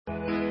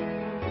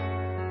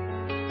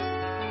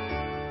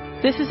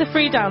This is a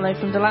free download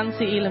from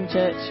Delancey Elim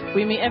Church.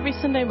 We meet every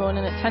Sunday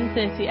morning at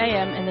 10:30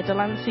 a.m. in the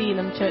Delancey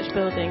Elim Church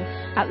building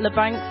at Le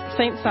Banks,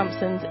 St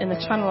Sampson's in the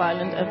Channel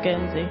Island of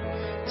Guernsey.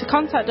 To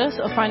contact us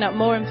or find out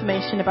more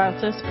information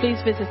about us, please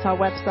visit our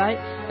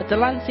website at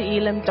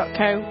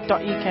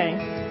delanceyelim.co.uk.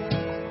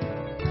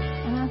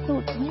 And I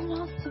thought, when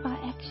last have I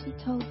actually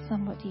told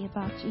somebody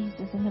about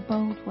Jesus in a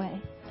bold way?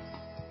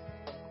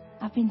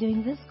 I've been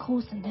doing this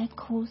course and that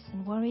course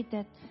and worried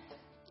that,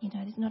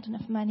 there's not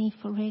enough money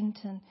for rent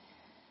and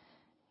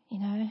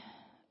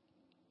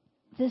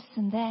this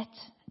and that.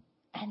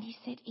 And he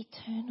said,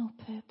 eternal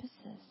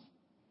purposes.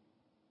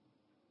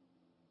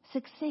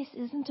 Success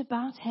isn't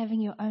about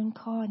having your own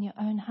car and your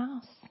own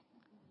house.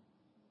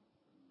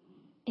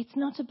 It's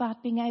not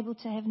about being able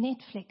to have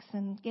Netflix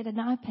and get an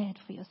iPad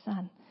for your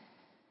son.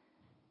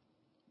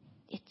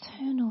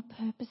 Eternal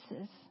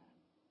purposes.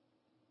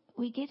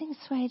 We're getting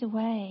swayed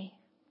away.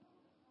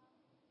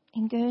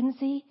 In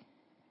Guernsey,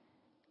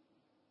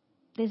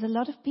 there's a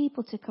lot of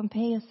people to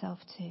compare yourself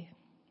to.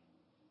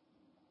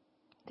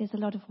 There's a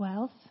lot of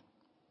wealth.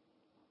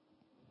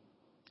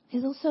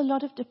 There's also a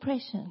lot of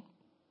depression.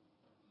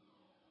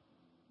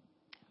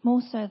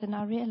 More so than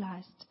I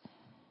realized.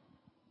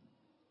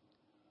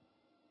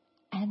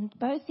 And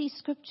both these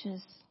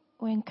scriptures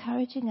were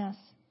encouraging us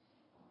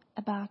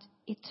about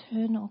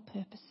eternal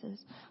purposes.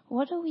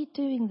 What are we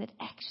doing that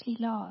actually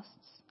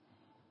lasts?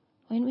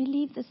 When we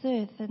leave this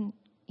earth and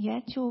you're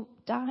at your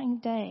dying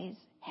days,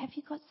 have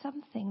you got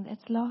something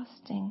that's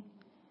lasting?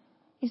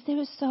 Is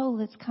there a soul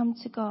that's come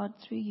to God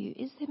through you?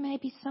 Is there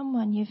maybe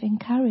someone you've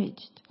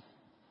encouraged?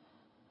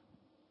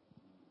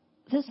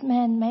 This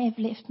man may have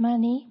left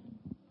money,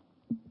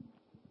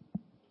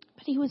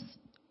 but he was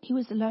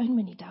alone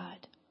when he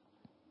died.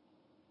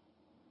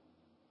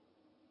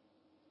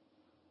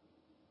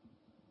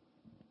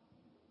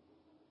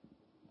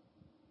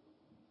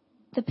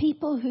 The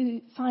people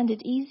who find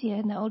it easier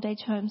in the old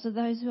age homes are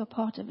those who are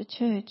part of a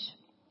church,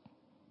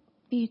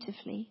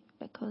 beautifully,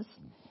 because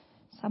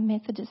some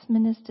Methodist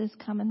ministers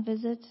come and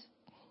visit.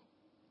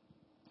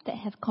 They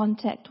have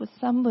contact with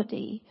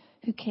somebody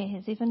who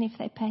cares, even if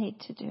they paid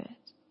to do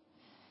it.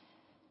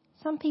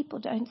 Some people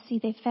don't see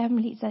their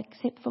families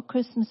except for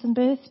Christmas and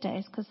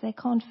birthdays because they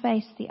can't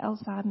face the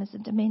Alzheimer's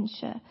and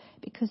dementia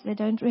because they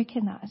don't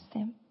recognize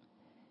them.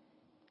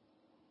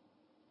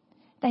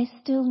 They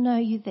still know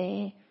you're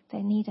there.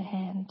 They need a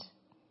hand.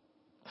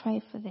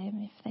 Pray for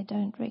them. If they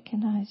don't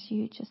recognize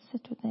you, just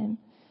sit with them.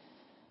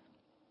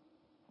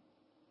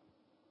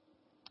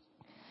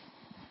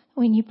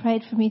 When you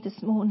prayed for me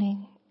this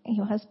morning,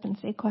 your husband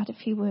said quite a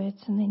few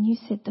words, and then you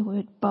said the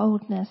word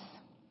boldness.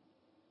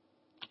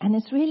 And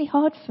it's really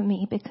hard for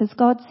me because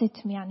God said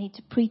to me, I need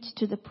to preach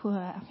to the poor.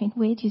 I mean,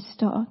 where do you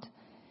start?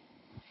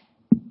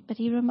 But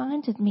he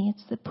reminded me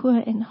it's the poor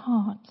in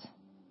heart.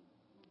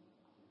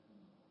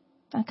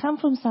 I come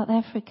from South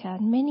Africa,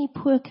 and many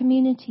poor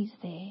communities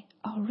there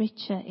are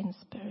richer in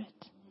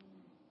spirit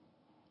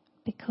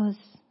because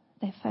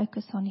they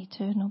focus on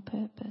eternal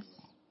purpose.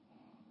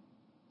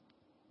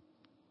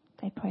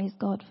 They praise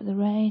God for the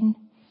rain.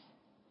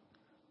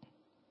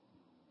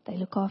 They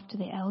look after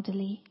the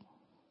elderly.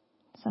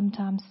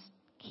 Sometimes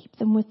keep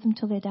them with them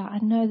till they die. I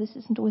know this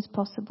isn't always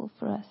possible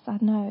for us. I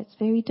know it's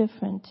very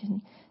different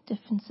in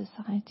different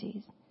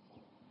societies.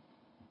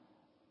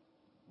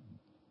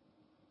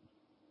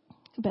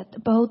 But the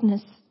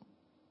boldness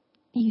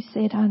you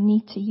said I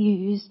need to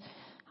use,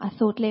 I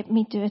thought, let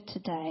me do it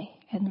today.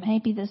 And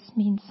maybe this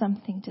means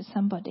something to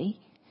somebody.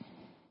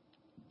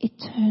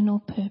 Eternal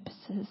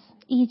purposes.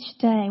 Each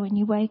day when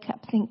you wake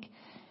up, think,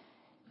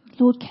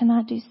 Lord, can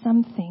I do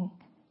something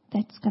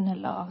that's going to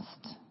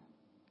last?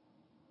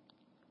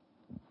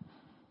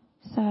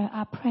 So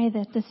I pray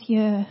that this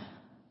year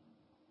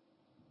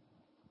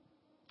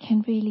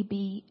can really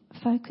be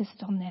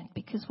focused on that,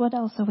 because what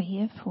else are we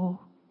here for?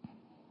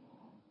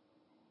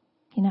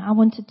 I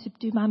wanted to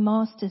do my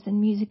master's in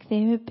music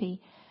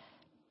therapy.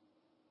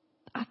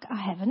 I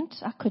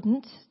haven't. I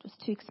couldn't. It was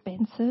too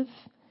expensive.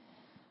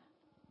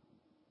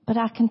 But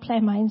I can play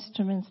my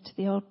instruments to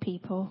the old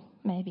people,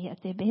 maybe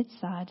at their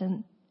bedside,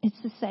 and it's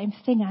the same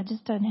thing. I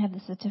just don't have the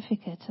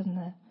certificate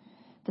and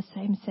the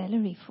same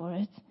salary for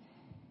it.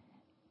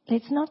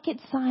 Let's not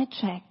get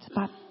sidetracked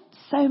by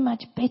so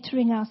much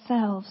bettering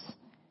ourselves.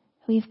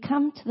 We've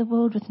come to the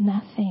world with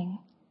nothing.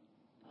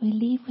 We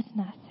leave with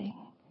nothing.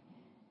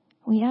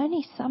 We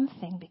only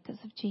something because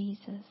of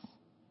Jesus.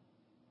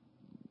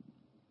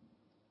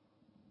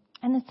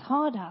 And it's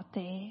hard out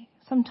there.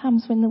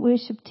 Sometimes when the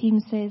worship team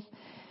says,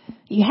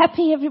 are you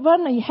happy,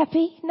 everyone? Are you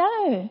happy?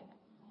 No,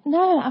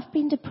 I've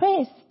been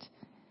depressed.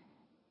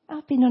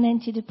 I've been on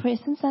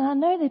antidepressants, and I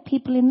know there are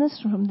people in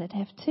this room that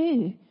have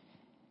too.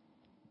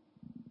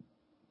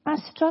 I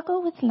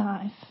struggle with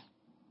life.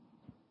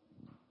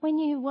 When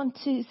you want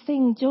to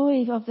sing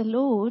Joy of the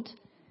Lord,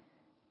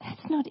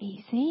 that's not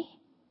easy.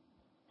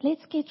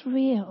 Let's get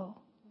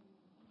real.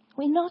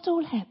 We're not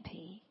all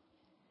happy.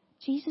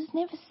 Jesus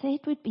never said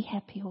we'd be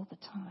happy all the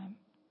time.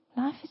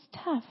 Life is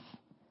tough.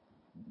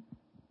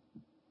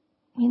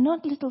 We're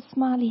not little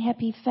smiley,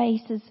 happy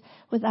faces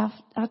with our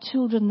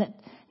children that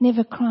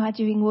never cry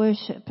during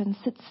worship and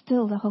sit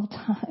still the whole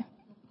time.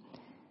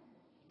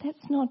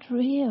 That's not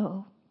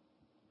real.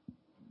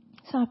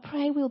 So I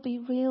pray we'll be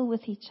real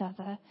with each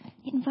other,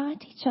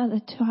 invite each other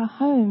to our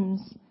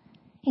homes,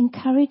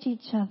 encourage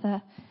each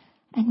other,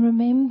 and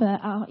remember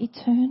our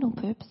eternal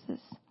purposes.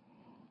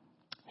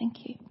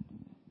 Thank you.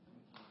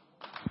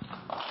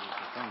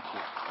 Thank you.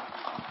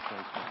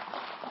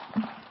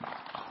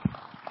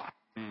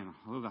 Man,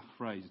 I love that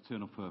phrase,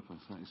 eternal purpose.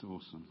 That is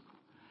awesome.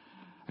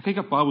 Okay, you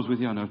got Bibles with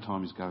you. I know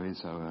time is going,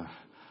 so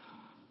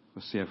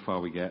we'll see how far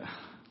we get.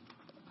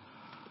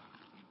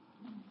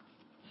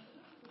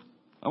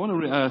 I want to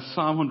read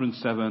Psalm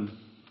 107,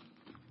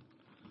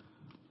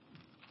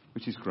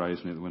 which is great,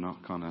 isn't it? That we're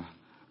not kind of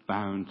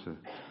bound to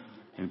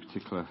any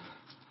particular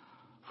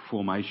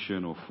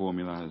formation or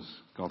formula. As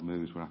God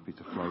moves, we're happy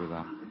to flow with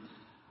that.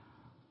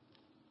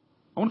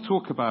 I want to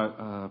talk about,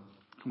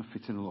 kind of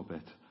fit in a little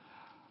bit,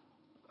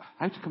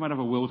 how to come out of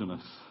a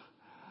wilderness.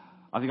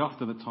 I think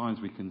often at times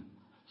we can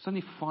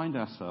suddenly find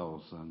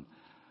ourselves, and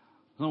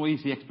there's no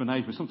easy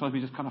explanation, but sometimes we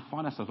just kind of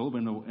find ourselves a little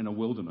bit in a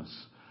wilderness.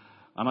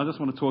 And I just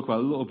want to talk about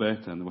it a little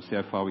bit, and we'll see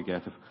how far we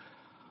get.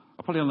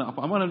 I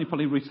might only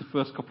probably reach the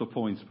first couple of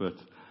points, but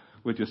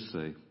we'll just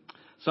see.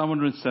 Psalm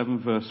 107,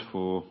 verse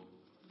 4.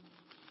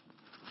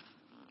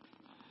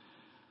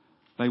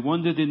 They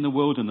wandered in the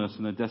wilderness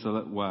in a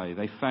desolate way.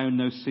 They found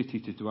no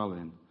city to dwell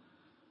in.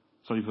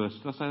 Did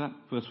I say that?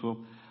 Verse 4.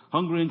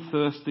 Hungry and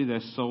thirsty,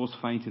 their souls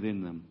fainted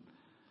in them.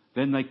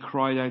 Then they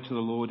cried out to the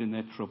Lord in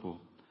their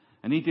trouble,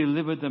 and He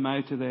delivered them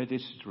out of their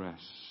distress.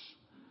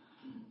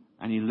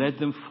 And He led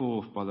them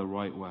forth by the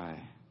right way,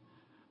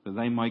 that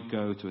they might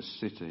go to a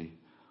city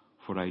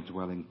for a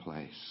dwelling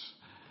place.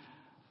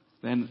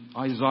 Then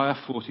Isaiah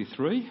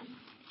 43.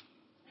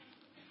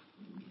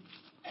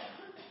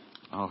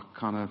 I'll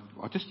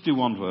just do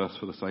one verse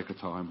for the sake of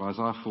time. But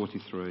Isaiah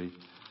 43.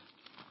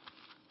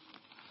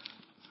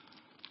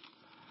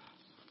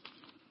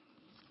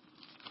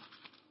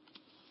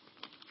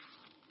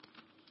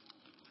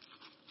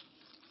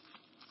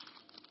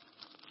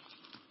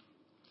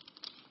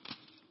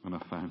 And I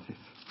found it.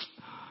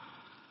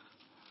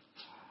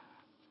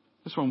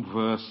 This one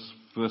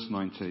verse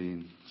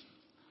 19.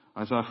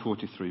 Isaiah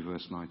 43,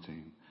 verse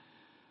 19.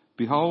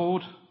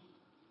 Behold,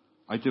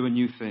 I do a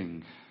new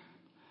thing.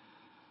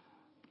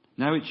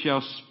 Now it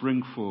shall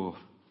spring forth.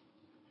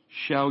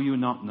 Shall you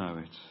not know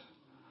it?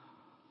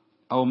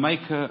 I will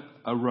make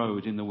a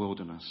road in the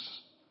wilderness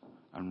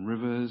and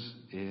rivers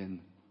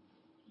in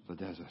the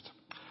desert.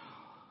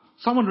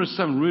 Psalm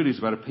 107 really is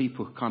about a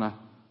people who kind of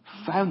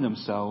found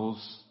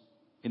themselves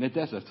in a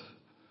desert.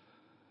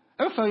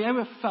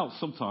 Ever felt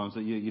sometimes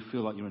that you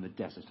feel like you're in a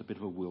desert, a bit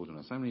of a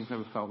wilderness? How many of you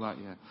have ever felt that?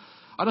 Yeah.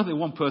 I don't think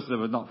one person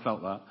ever not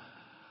felt that.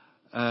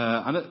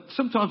 And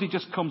sometimes it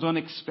just comes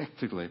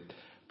unexpectedly.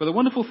 But the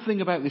wonderful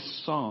thing about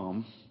this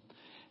psalm,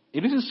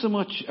 it isn't so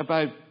much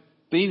about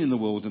being in the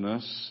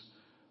wilderness.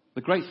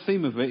 The great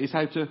theme of it is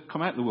how to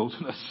come out of the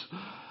wilderness.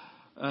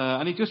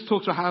 And it just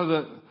talks about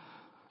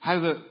how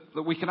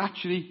that we can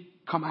actually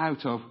come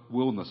out of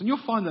wilderness. And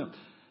you'll find that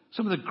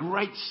some of the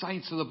great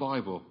saints of the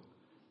Bible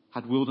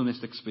had wilderness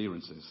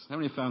experiences. How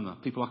many have found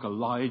that? People like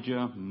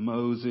Elijah,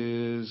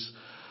 Moses,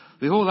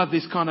 they all had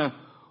these kind of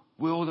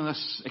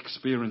wilderness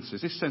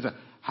experiences. This sense of,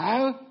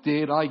 how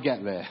did I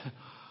get there?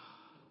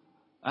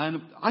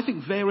 And I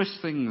think various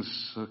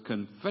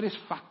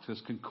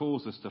factors can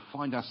cause us to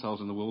find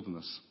ourselves in the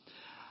wilderness.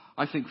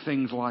 I think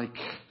things like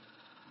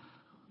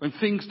when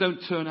things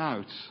don't turn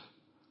out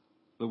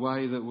the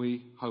way that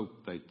we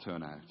hope they'd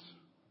turn out.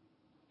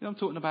 You know I'm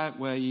talking about,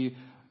 where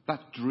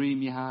that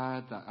dream you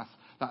had,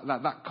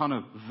 that kind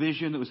of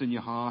vision that was in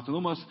your heart, and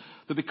almost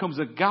there becomes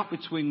a gap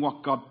between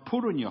what God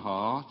put in your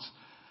heart,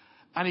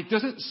 and it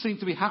doesn't seem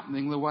to be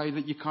happening the way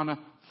that you kind of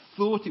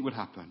thought it would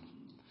happen.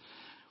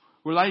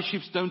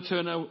 Relationships don't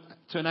turn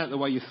out the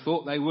way you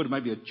thought they would.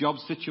 Maybe a job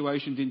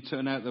situation didn't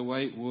turn out the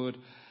way it would.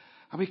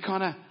 And we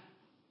kind of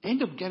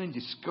end up getting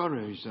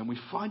discouraged, and we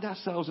find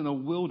ourselves in a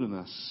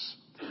wilderness.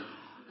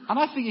 And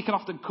I think it can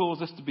often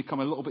cause us to become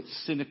a little bit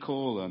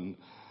cynical, and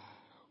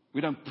we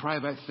don't pray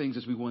about things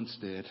as we once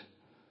did,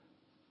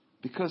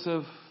 because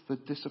of the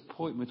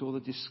disappointment or the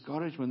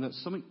discouragement that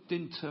something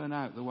didn't turn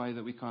out the way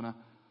that we kind of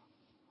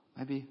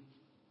maybe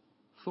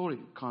thought it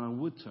kind of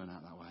would turn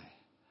out that way.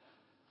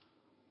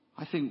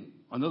 I think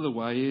another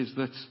way is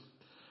that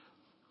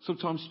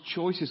sometimes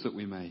choices that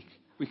we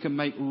can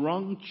make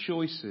wrong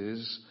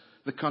choices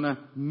that kind of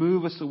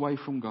move us away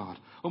from God.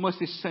 Almost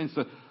this sense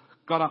that,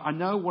 God, I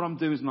know what I'm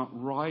doing is not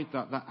right,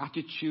 that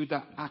attitude,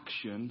 that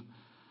action.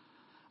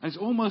 And it's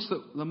almost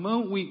that the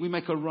moment we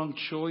make a wrong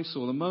choice,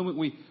 or the moment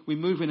we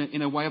move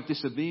in a way of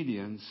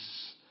disobedience,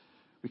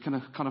 we kind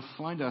of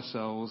find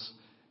ourselves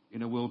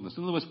in a wilderness.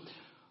 In other words,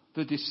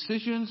 the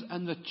decisions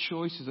and the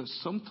choices that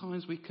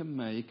sometimes we can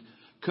make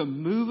can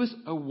move us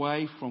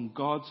away from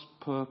God's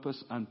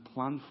purpose and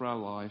plan for our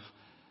life,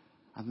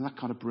 and that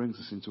kind of brings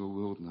us into a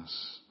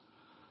wilderness.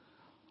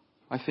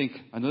 I think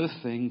another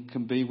thing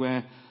can be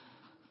where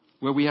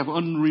we have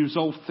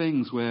unresolved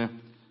things, where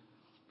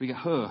We get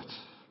hurt.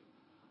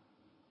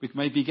 We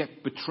maybe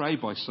get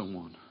betrayed by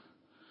someone.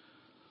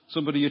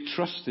 Somebody you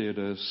trusted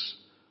has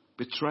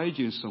betrayed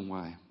you in some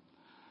way.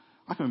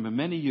 I can remember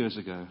many years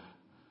ago,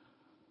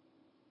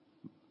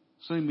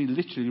 somebody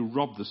literally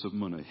robbed us of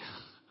money.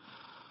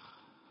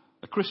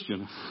 A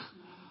Christian.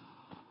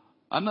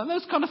 And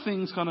those kind of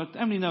things how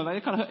many know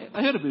that?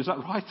 They heard of it, is that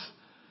right?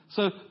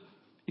 So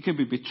you can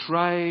be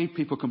betrayed,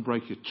 people can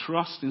break your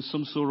trust in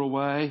some sort of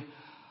way,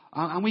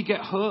 and we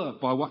get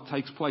hurt by what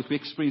takes place. We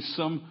experience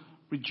some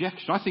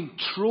rejection. I think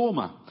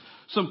trauma,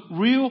 some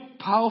real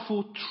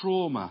powerful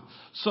trauma,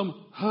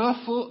 some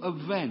hurtful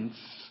events,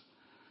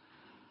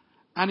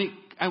 and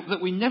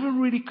that we never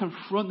really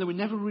confront, that we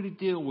never really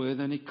deal with,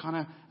 and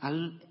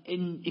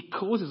it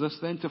causes us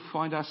then to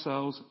find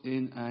ourselves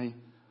in a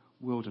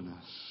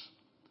wilderness.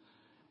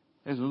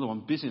 There's another one,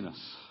 busyness.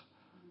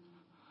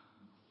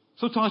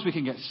 Sometimes we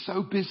can get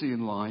so busy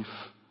in life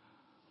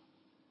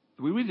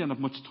that we really don't have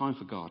much time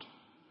for God.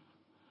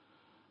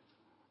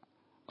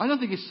 I don't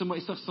think it's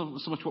not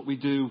so much what we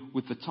do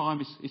with the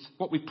time, it's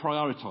what we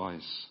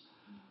prioritise.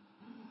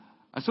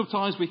 And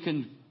sometimes we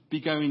can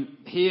be going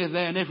here,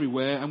 there and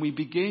everywhere, and we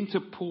begin to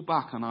pull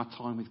back on our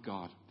time with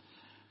God.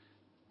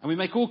 And we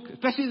make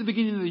especially at the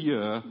beginning of the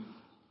year,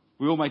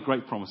 we all make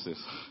great promises.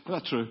 Is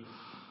that true?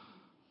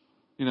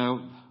 You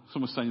know,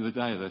 someone was saying the other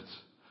day that,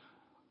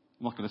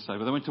 I'm not going to say,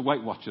 but they went to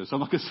Weight Watchers.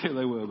 I'm not going to say who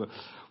they were, but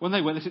when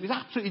they went, they said, it's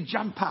absolutely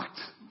jam-packed.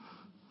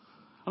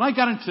 And I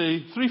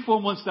guarantee,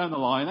 3-4 months down the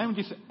line,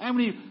 how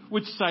many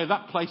would say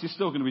that place is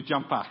still going to be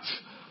jam-packed?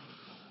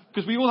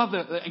 Because we all have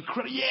the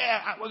incredible,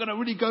 we're going to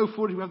really go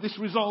for it. We have this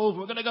resolve,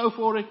 we're going to go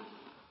for it.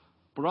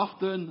 But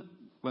often,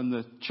 when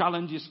the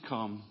challenges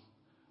come,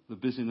 the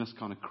busyness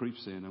kind of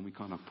creeps in and we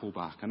kind of pull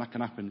back. And that can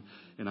happen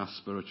in our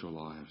spiritual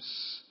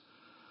lives.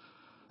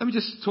 Let me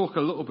just talk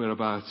a little bit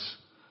about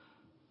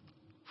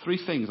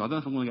 3 things. I don't know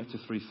if I'm going to get to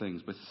 3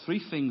 things, but 3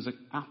 things that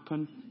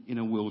happen in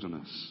a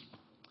wilderness.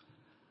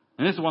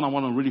 And here's the one I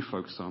want to really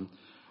focus on.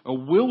 A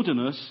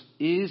wilderness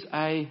is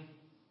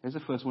here's the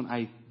first one,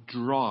 a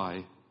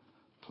dry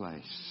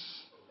place.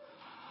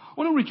 I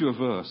want to read you a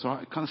verse. All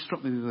right? It kind of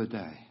struck me the other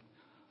day.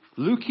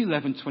 Luke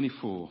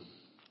 11:24.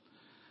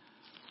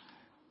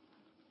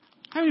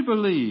 How many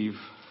believe,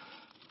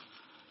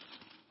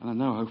 and I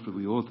know hopefully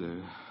we all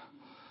do,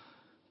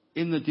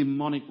 in the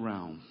demonic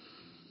realm?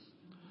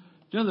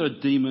 Do you know there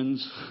are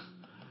demons?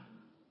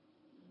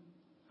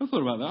 I've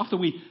thought about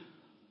that.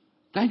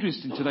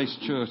 Dangerous in today's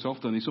church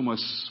often, it's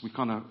almost, we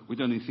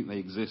don't even think they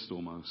exist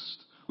almost.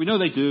 We know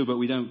they do, but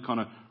we don't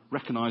kind of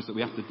recognise that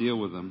we have to deal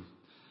with them.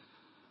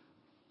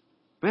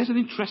 But there's an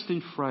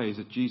interesting phrase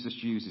that Jesus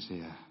uses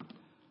here.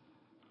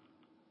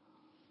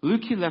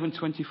 Luke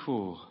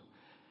 11:24.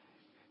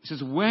 It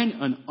says, when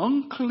an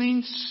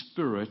unclean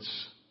spirit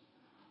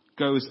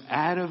goes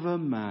out of a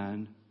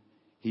man,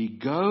 he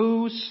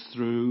goes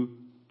through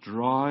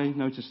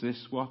notice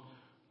this, what?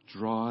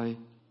 Dry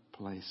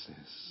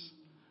places.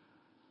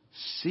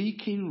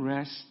 Seeking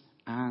rest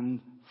and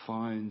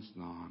finds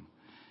none.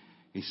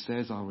 He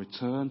says, I'll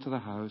return to the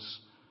house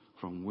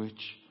from which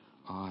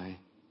I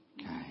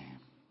came.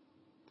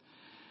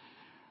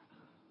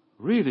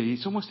 Really,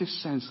 it's almost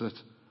this sense that,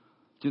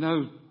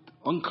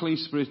 unclean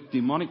spirits,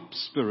 demonic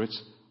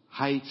spirits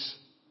hate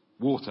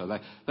water.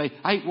 They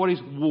hate what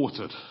is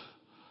watered.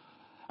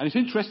 And it's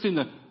interesting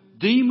that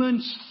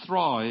demons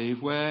thrive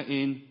where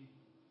in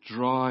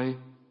dry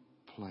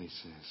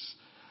places.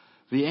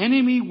 The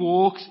enemy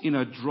walks in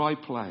a dry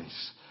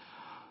place.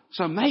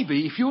 So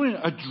maybe if you're in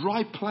a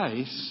dry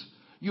place,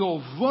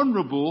 you're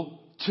vulnerable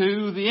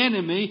to the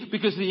enemy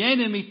because the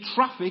enemy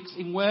traffics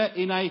in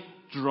a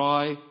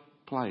dry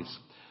place.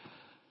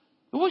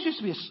 There always used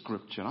to be a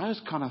scripture. I was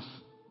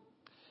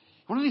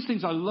one of these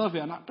things I love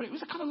it, but it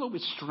was kind of a little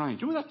bit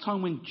strange. Remember that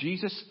time when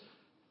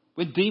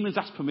demons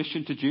asked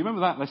permission to Jesus? Remember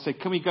that? They said,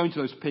 can we go into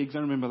those pigs? I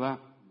remember that.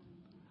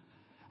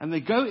 And they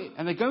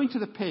go into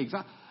the pigs.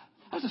 That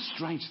was a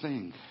strange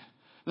thing.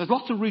 There's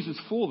lots of reasons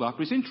for that,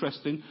 but it's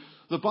interesting.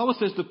 The Bible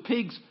says the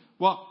pigs,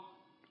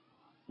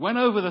 went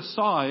over the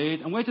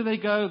side, and where did they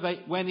go? They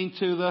went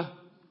into the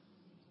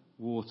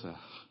water.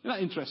 Isn't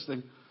that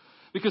interesting?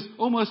 Because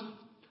almost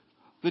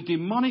the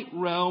demonic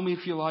realm,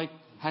 if you like,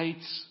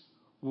 hates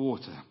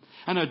water.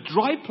 And a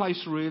dry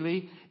place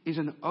really is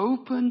an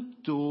open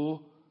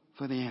door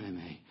for the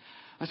enemy.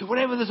 And so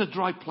whenever there's a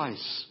dry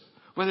place,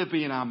 whether it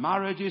be in our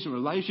marriages or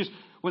relationships,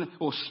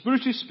 or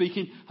spiritually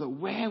speaking, that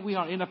where we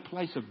are in a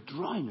place of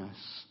dryness,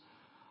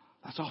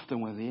 that's often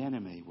where the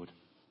enemy would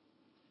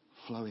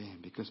flow in,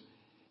 because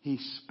he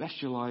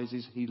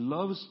specialises, he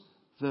loves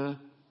the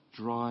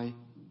dry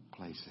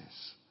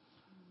places.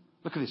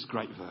 Look at this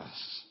great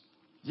verse,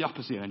 the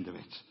opposite end of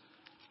it.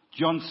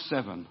 John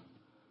 7,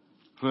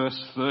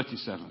 verse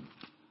 37.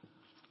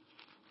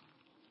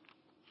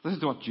 Listen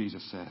to what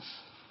Jesus says.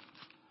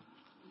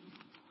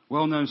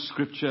 Well-known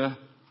scripture,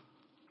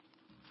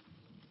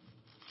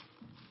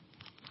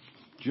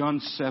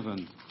 John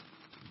 7,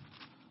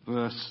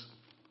 verse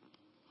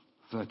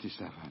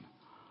 37.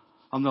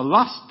 On the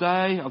last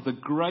day of the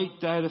great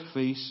day of the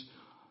feast,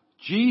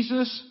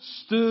 Jesus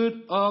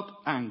stood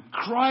up and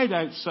cried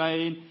out,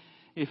 saying,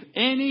 "If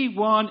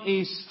anyone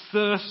is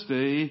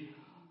thirsty,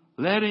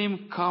 let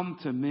him come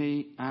to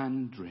me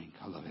and drink."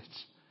 I love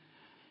it.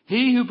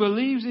 He who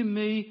believes in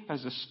me,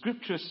 as the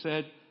scripture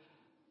said,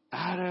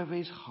 out of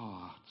his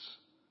heart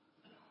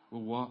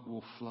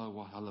will flow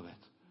what? I love it.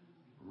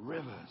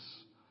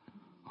 Rivers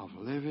of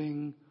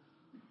living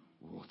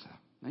water.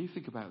 Now you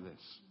think about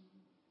this.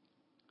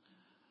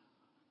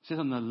 It says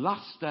on the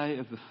last day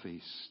of the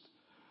feast,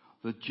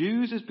 the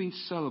Jews has been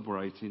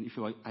celebrating, if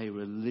you like, a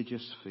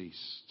religious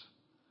feast.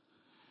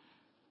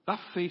 That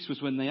feast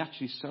was when they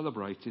actually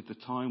celebrated the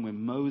time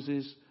when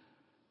Moses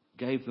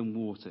gave them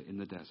water in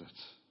the desert.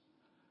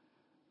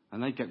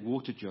 And they'd get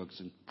water jugs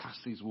and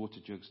cast these water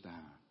jugs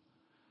down.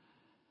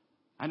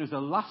 And it was the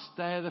last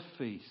day of the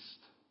feast.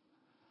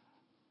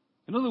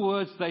 In other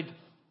words,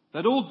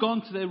 they'd all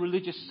gone to their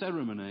religious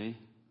ceremony,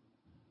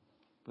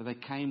 but they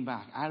came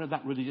back out of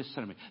that religious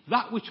ceremony.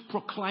 That which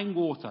proclaimed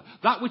water,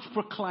 that which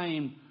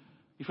proclaimed,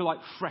 if you like,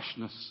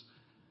 freshness.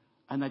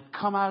 And they'd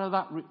come out of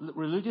that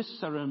religious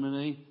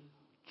ceremony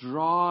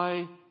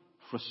dry,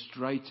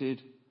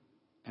 frustrated,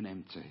 and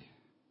empty.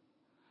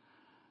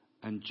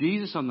 And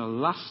Jesus on the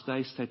last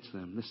day said to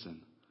them, listen,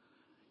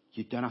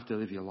 you don't have to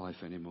live your life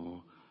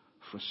anymore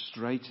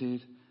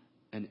frustrated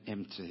and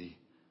empty.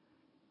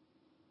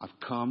 I've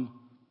come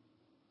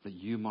that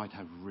you might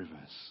have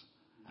rivers,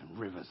 and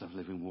rivers of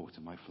living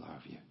water might flow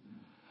of you.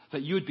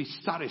 That you would be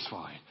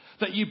satisfied,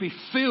 that you'd be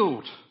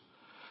filled,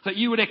 that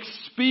you would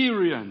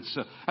experience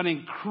an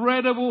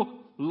incredible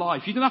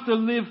life. You don't have to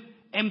live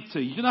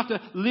empty. You don't have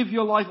to live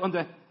your life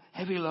under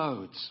heavy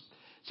loads.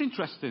 It's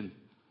interesting.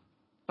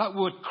 That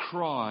word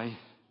cry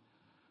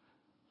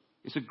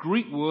is a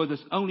Greek word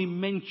that's only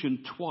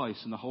mentioned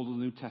twice in the whole of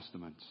the New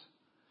Testament.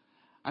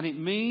 And it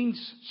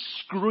means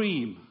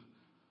scream.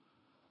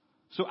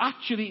 So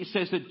actually it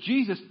says that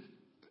Jesus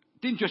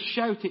didn't just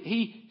shout it,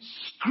 he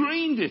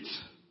screamed it.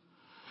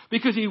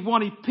 Because he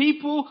wanted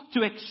people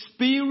to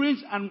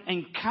experience and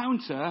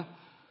encounter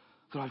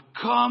that I've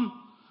come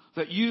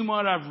that you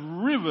might have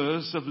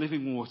rivers of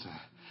living water.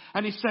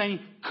 And he's saying,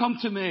 come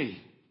to me.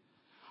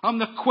 I'm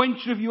the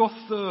quencher of your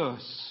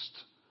thirst.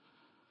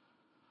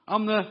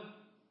 I'm the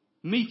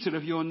meter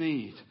of your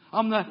need.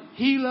 I'm the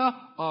healer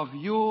of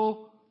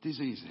your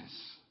diseases.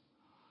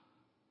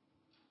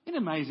 Isn't it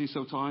amazing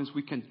sometimes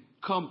we can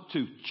come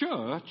to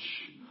church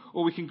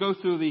or we can go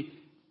through the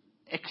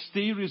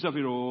exteriors of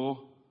it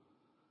all,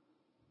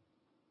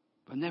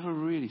 but never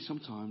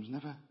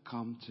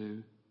come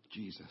to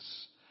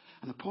Jesus.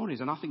 And the point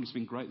is, and I think it's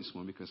been great this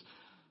morning because,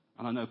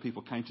 and I know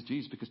people came to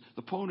Jesus because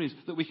the point is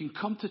that we can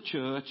come to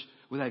church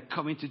without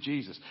coming to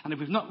Jesus. And if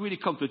we've not really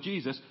come to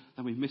Jesus,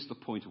 then we've missed the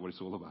point of what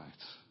it's all about.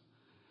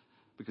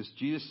 Because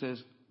Jesus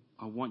says,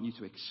 I want you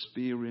to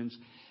experience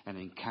and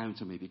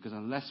encounter me. Because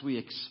unless we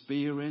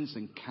experience,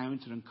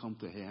 encounter and come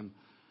to him,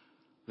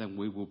 then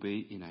we will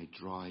be in a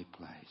dry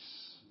place.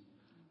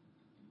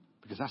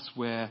 Because that's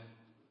where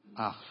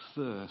our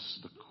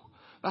thirst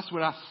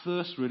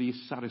really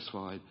is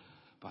satisfied,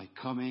 by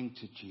coming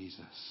to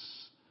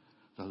Jesus,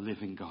 the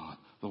living God,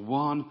 the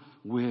one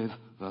with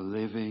the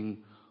living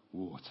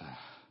water.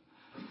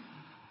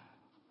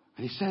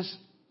 And he says,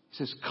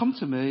 come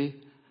to me,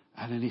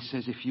 and then he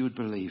says, if you would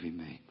believe in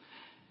me.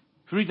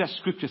 If you read that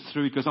scripture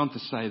through, he goes on to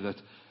say that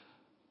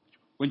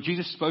when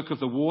Jesus spoke of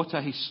the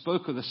water, he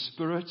spoke of the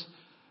Spirit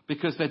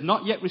because they'd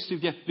not yet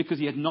received it, because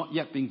he had not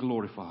yet been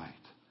glorified.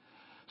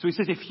 So he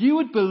says, if you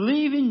would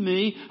believe in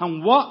me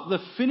and what the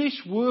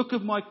finished work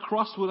of my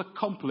cross will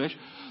accomplish,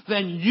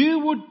 then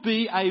you would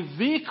be a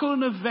vehicle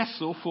and a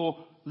vessel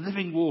for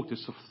living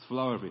waters to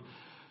flow over it.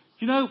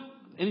 You know,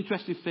 an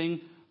interesting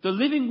thing, the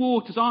living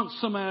waters aren't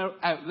somewhere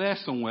out there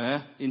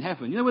somewhere in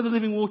heaven. You know where the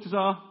living waters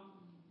are?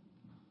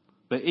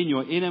 They're in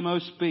your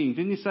innermost being.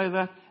 Didn't he say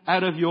that?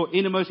 Out of your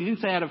innermost. He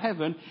didn't say out of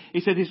heaven.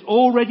 He said it's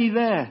already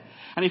there.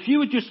 And if you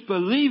would just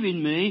believe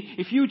in me,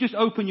 if you would just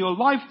open your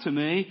life to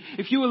me,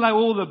 if you allow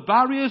all the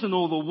barriers and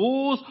all the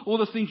walls, all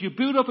the things you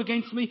build up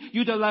against me,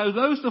 you'd allow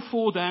those to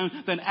fall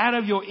down, then out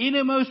of your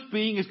innermost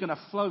being is going to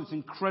flow this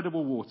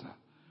incredible water.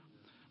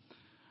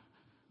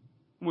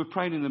 And we're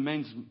praying in the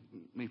men's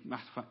matter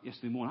of fact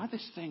yesterday morning. I had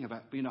this thing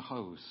about being a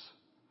hose.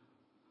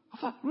 I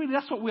thought, really,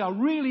 that's what we are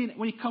really,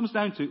 when it comes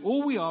down to it.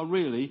 All we are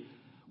really,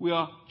 we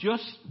are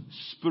just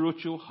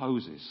spiritual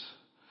hoses.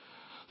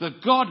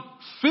 That God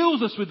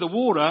fills us with the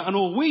water and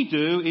all we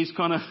do is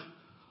kind of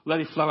let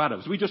it flow out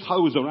of us. We just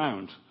hose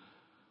around.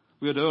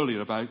 We heard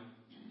earlier about,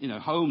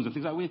 homes and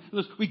things like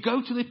that. We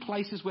go to the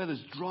places where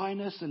there's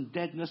dryness and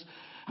deadness,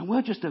 and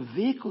we're just a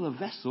vehicle, a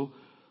vessel,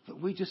 that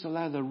we just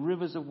allow the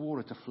rivers of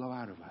water to flow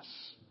out of us.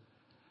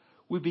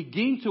 We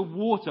begin to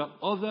water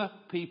other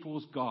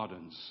people's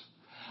gardens.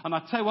 And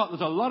I tell you what,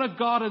 there's a lot of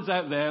gardens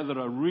out there that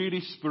are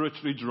really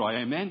spiritually dry.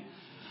 Amen?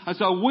 And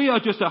so we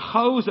are just a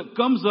hose that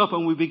comes up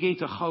and we begin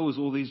to hose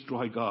all these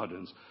dry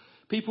gardens.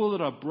 People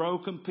that are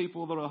broken,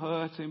 people that are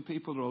hurting,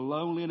 people that are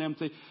lonely and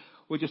empty.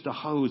 We're just a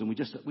hose and we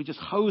just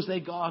hose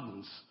their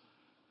gardens.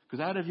 Because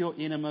out of your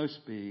innermost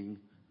being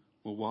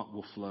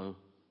will flow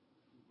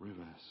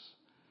rivers.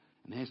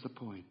 And here's the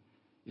point.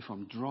 If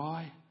I'm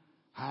dry,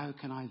 how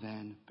can I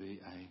then be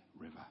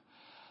a river?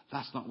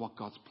 That's not what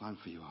God's plan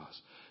for you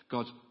is.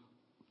 God's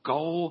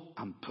goal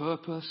and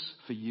purpose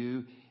for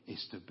you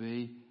is to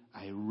be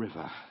a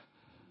river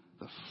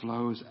that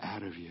flows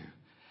out of you.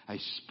 A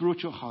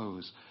spiritual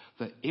hose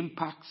that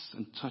impacts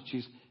and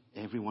touches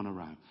everyone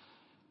around.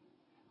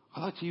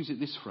 I like to use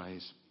this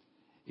phrase.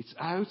 It's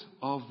out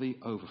of the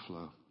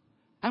overflow.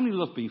 How many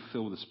love being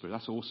filled with the Spirit?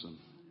 That's awesome.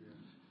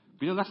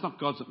 But you know, that's not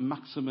God's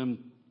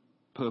maximum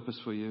purpose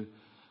for you.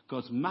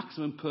 God's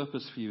maximum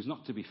purpose for you is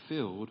not to be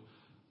filled,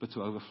 but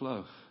to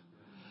overflow.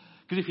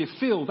 Because if you're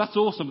filled, that's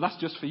awesome, but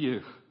that's just for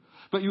you.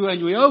 But when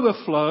you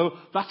overflow,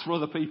 that's for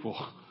other people.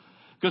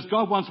 Because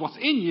God wants what's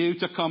in you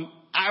to come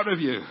out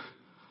of you.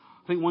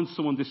 I think once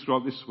someone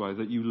described it this way,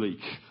 that you leak.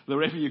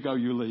 Wherever you go,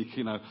 you leak,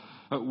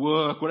 at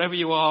work, wherever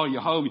you are,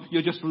 you're home.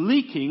 You're just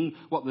leaking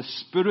what the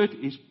Spirit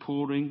is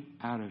pouring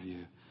out of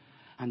you.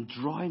 And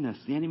dryness,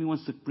 the enemy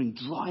wants to bring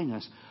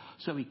dryness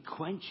so he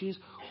quenches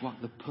what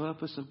the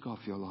purpose of God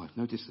for your life.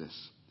 Notice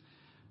this.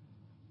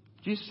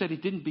 Jesus said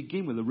it didn't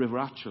begin with a river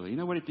actually. You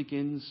know where it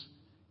begins?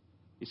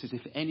 It says,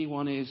 if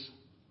anyone is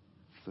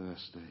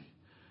thirsty.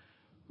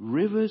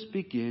 Rivers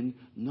begin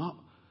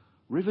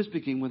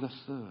with a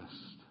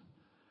thirst.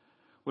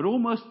 But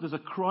almost there's a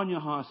cry in your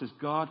heart that says,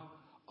 God,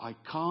 I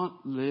can't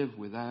live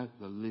without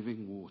the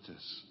living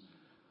waters.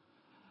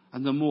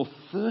 And the more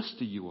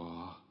thirsty you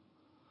are,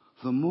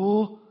 the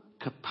more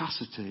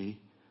capacity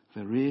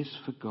there is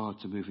for God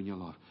to move in your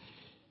life.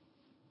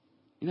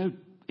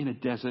 In a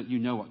desert, you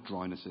know what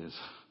dryness is.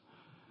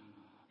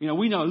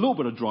 We know a little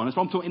bit of dryness,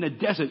 but I'm talking in a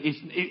desert,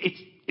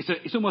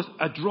 it's almost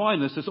a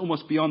dryness that's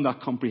almost beyond our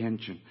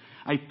comprehension.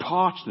 A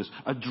parchness,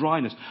 a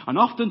dryness. And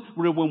often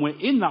when we're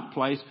in that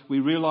place, we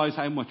realize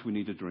how much we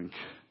need to drink.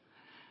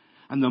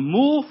 And the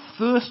more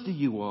thirsty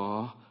you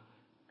are,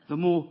 the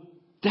more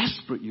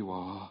desperate you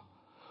are,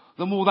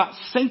 the more that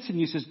sense in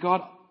you says,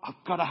 God, I've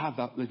got to have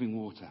that living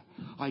water.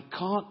 I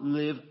can't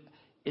live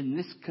in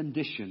this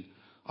condition.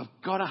 I've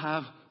got to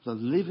have the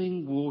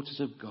living waters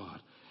of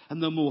God.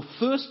 And the more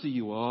thirsty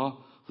you are,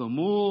 the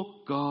more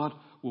God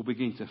will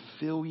begin to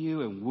fill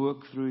you and work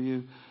through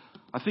you.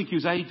 I think it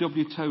was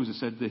A.W. Tozer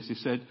said this. He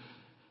said,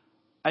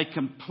 a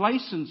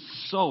complacent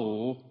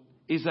soul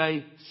is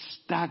a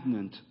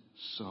stagnant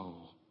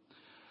soul.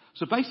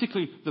 So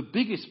basically, the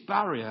biggest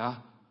barrier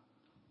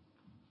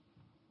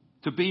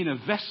to being a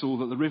vessel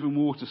that the living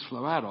waters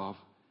flow out of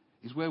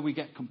is where we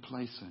get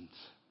complacent.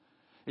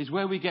 Is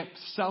where we get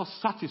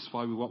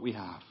self-satisfied with what we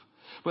have.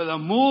 But the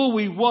more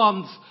we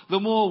want, the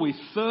more we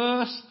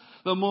thirst,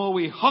 the more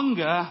we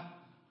hunger,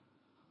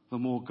 the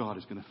more God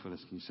is going to fill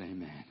us. Can you say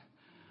amen?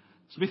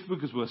 Smith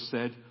Wigglesworth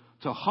said,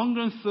 to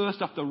hunger and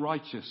thirst after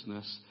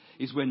righteousness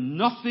is when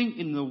nothing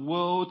in the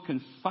world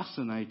can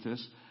fascinate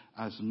us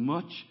as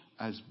much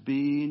as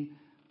being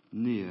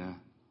near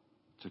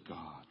to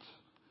God.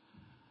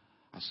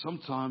 And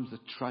sometimes the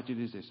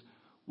tragedy is this.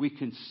 We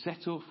can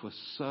settle for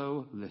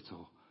so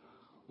little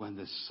when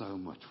there's so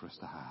much for us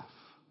to have.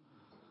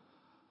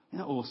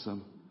 Isn't that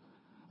awesome?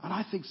 And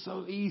I think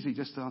so easy,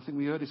 I think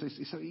we heard this,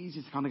 it's so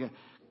easy to kind of get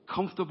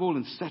comfortable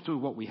and settle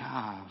with what we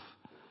have.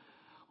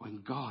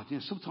 When God,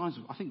 sometimes,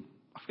 I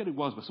forget who it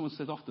was, but someone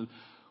said often,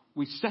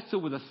 we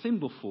settle with a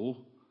thimbleful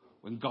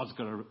when God's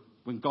got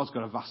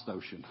a vast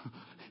ocean.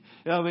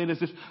 You know what I mean? There's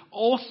this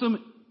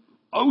awesome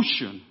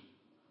ocean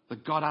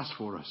that God has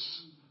for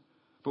us.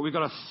 But we've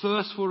got to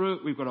thirst for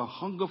it, we've got to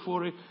hunger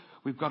for it,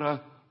 we've got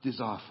to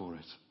desire for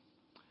it.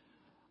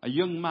 A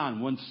young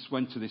man once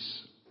went to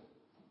this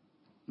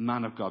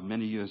man of God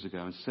many years ago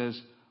and says,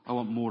 I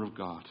want more of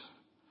God.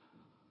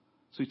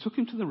 So he took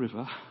him to the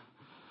river.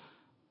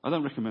 I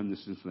don't recommend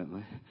this,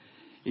 incidentally.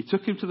 He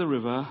took him to the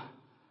river,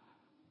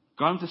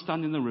 got him to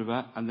stand in the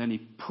river, and then he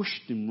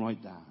pushed him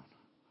right down.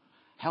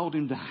 Held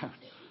him down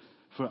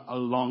for a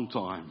long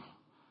time.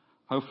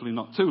 Hopefully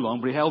not too long,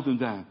 but he held him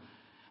down.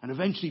 And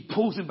eventually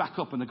pulls him back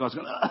up, and the guy's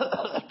going,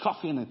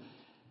 coughing. And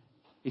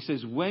he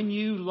says, when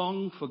you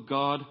long for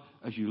God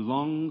as you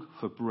long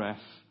for breath,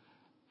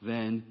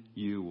 then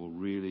you will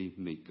really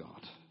meet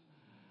God.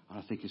 And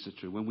I think it's so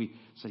true. When we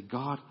say,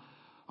 God,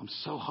 I'm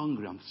so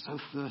hungry, I'm so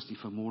thirsty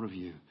for more of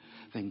you,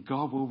 then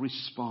God will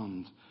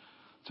respond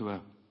to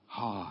a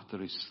heart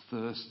that is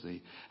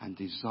thirsty and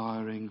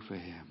desiring for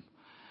him.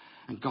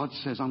 And God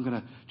says, I'm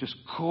going to just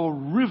call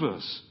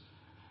rivers.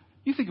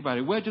 You think about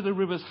it, where do the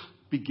rivers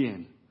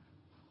begin?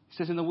 He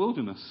says in the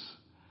wilderness.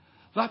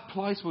 That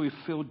place where we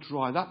feel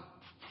dry, that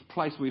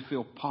place where we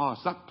feel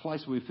parched, that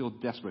place where we feel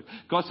desperate.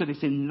 God said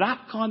it's in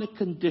that kind of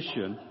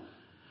condition,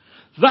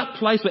 that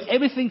place where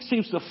everything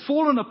seems to have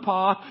fallen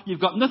apart, you've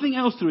got nothing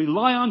else to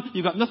rely on,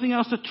 you've got nothing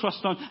else to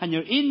trust on, and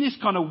you're in this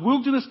kind of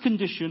wilderness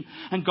condition,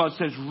 and God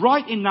says,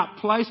 right in that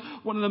place,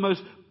 one of the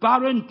most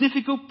barren,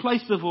 difficult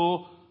places of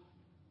all,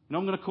 you know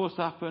what I'm going to cause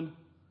to happen?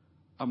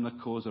 I'm going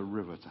to cause a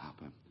river to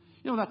happen.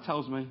 You know what that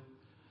tells me?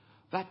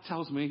 That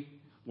tells me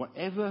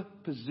whatever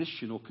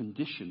position or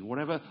condition,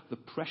 whatever the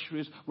pressure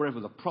is, wherever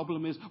the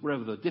problem is,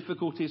 wherever the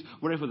difficulty is,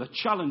 wherever the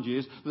challenge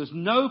is, there's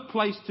no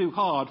place too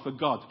hard for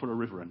God to put a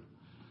river in.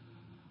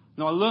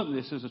 Now, I learnt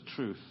this as a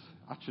truth.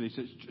 Actually, it's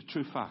a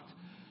true fact.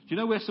 Do you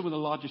know where some of the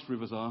largest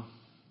rivers are?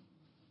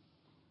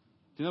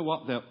 Do you know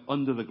what? They're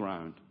under the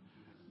ground.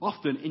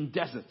 Often in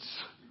deserts.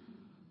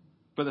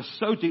 But they're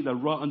so deep, they're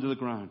right under the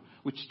ground.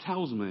 Which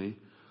tells me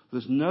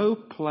there's no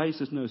place,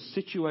 there's no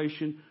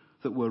situation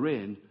that we're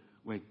in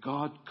where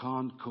God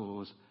can't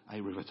cause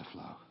a river to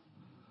flow.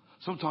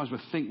 Sometimes we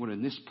think we're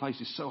in this place,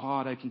 it's so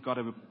hard, how can God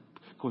ever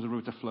cause a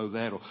river to flow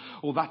there?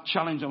 Or that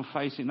challenge I'm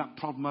facing, that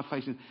problem I'm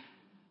facing.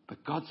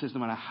 But God says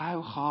no matter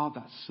how hard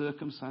that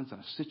circumstance,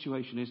 that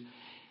situation is,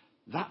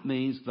 that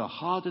means the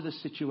harder the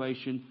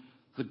situation,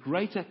 the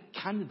greater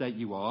candidate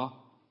you are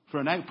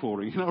for an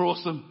outpouring. Isn't that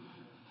awesome?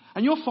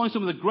 And you'll find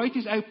some of the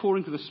greatest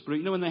outpourings of the Spirit,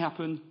 you know when they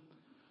happen?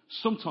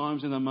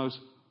 Sometimes in the most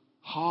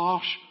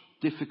harsh,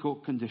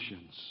 difficult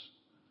conditions.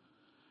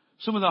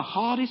 Some of the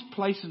hardest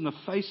places in the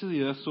face of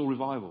the earth saw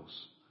revivals.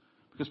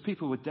 Because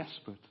people were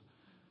desperate.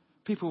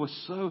 People were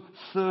so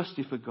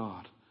thirsty for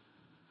God.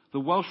 The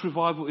Welsh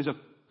revival is a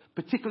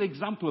particular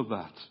example of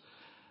that.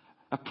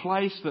 A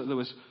place that there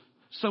was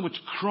so much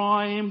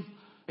crime.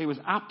 It was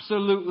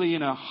absolutely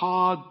in a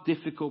hard,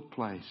 difficult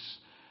place.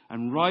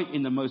 And right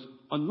in the most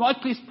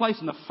unlikeliest place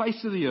on the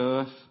face of the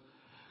earth,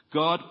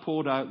 God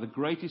poured out the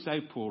greatest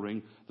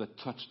outpouring that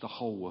touched the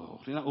whole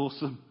world. Isn't that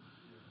awesome?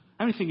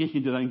 How many think He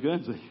can do that in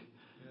Guernsey?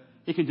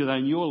 He can do that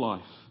in your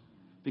life.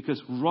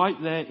 Because right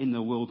there in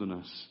the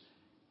wilderness,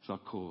 shall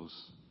cause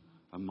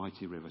a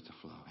mighty river to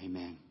flow.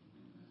 Amen.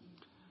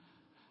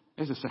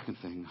 Here's the second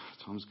thing.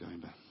 Time's going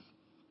back.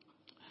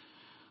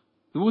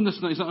 The wilderness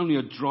is not only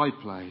a dry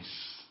place,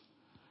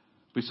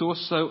 but it's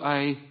also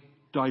a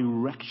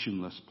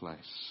directionless place.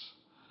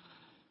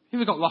 If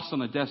you got lost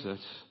on a desert,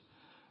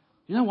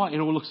 you know what? It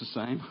all looks the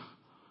same.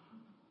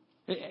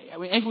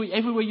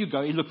 Everywhere you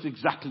go, it looks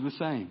exactly the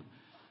same.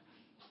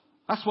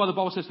 That's why the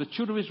Bible says the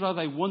children of Israel,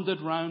 they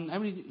wandered around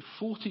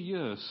 40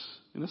 years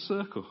in a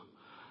circle.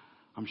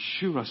 I'm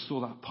sure I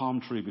saw that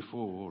palm tree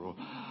before, or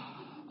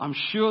I'm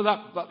sure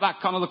that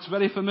kind of looks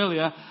very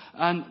familiar.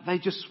 And they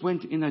just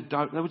went they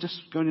were just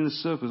going in a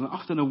circle. And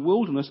often in a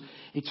wilderness,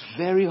 it's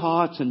very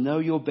hard to know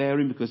your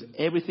bearing because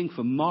everything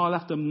for mile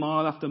after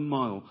mile after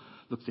mile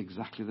looks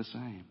exactly the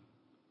same.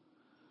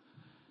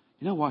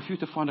 You know what? If you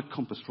were to find a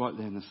compass right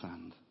there in the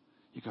sand,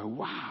 you go,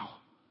 wow,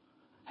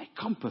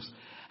 a compass.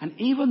 And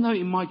even though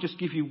it might just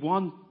give you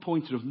one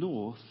pointer of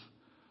north,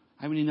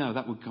 how many know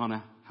that would kind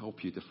of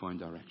help you to find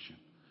direction?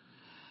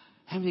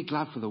 How many are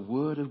glad for the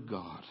Word of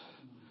God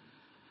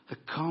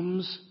that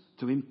comes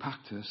to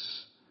impact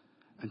us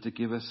and to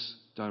give us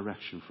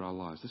direction for our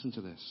lives? Listen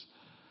to this.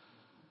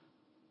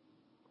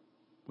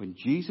 When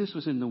Jesus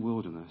was in the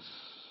wilderness,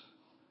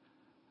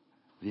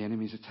 the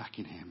enemy's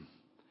attacking him.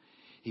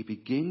 He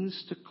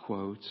begins to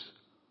quote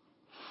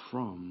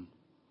from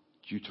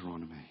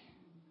Deuteronomy.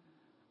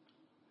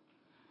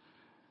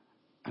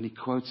 And he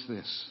quotes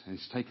this, and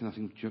he's taken, I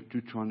think,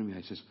 Deuteronomy.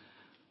 He says,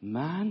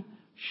 man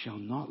shall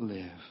not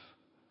live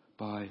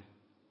by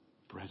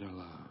bread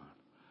alone,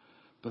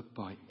 but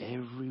by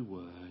every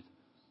word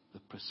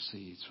that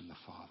proceeds from the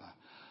Father.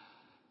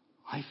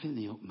 I think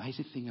the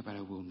amazing thing about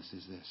our wilderness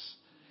is this,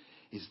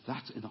 is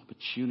that's an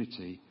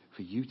opportunity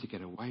for you to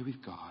get away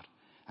with God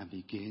and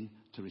begin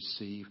to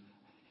receive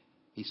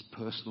His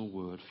personal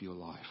word for your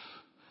life.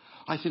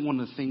 I think one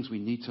of the things we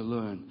need to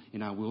learn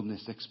in our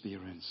wilderness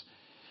experience,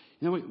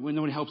 you know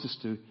what it helps us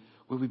do?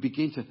 Where we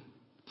begin to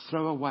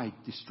throw away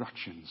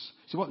distractions.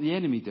 So what the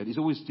enemy did is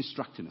always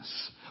distracting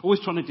us.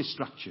 Always trying to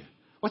distract you.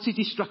 What's he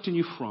distracting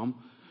you from?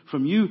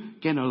 From you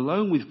getting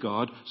alone with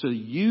God so that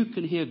you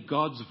can hear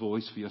God's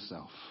voice for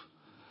yourself.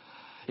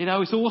 You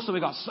know, it's awesome.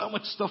 We've got so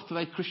much stuff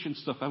today, Christian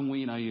stuff, haven't we?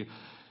 You know,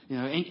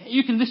 and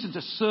you can listen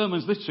to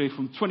sermons literally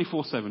from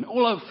 24/7.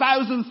 All over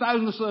thousands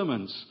of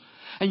sermons.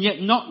 And yet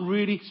not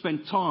really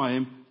spend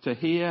time to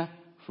hear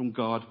from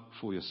God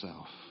for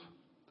yourself.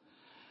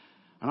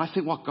 And I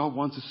think what God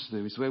wants us to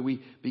do is where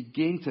we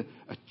begin to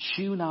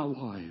attune our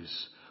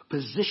lives,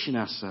 position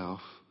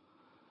ourselves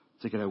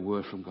to get a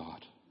word from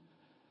God.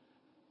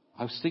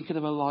 I was thinking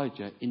of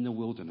Elijah in the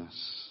wilderness.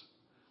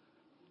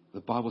 The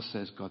Bible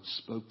says God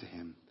spoke to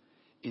him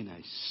in a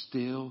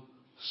still,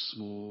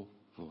 small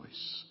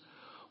voice.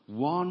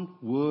 One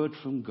word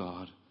from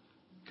God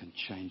can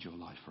change your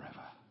life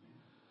forever.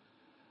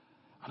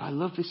 And I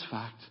love this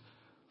fact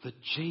that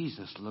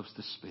Jesus loves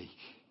to speak.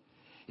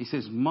 He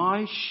says,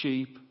 my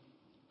sheep,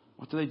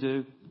 what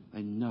do?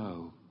 They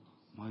know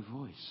my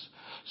voice.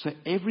 So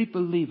every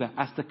believer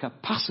has the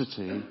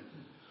capacity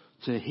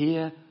to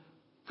hear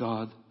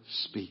God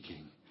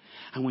speaking.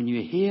 And when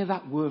you hear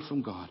that word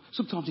from God,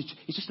 sometimes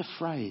it's just a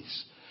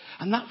phrase.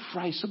 And that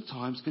phrase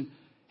sometimes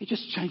it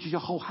just changes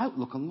your whole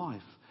outlook on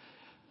life.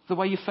 The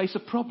way you face a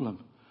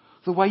problem.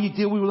 The way you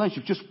deal with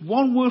relationships. Just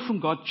one word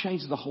from God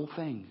changes the whole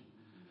thing.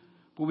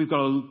 But we've got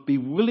to be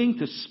willing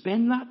to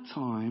spend that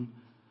time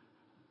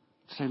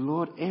to say,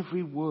 Lord,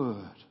 every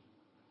word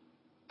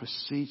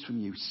proceeds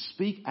from you.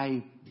 Speak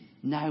a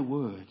now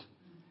word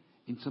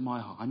into my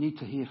heart. I need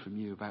to hear from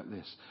you about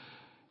this.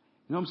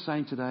 You know what I'm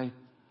saying today?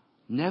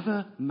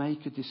 Never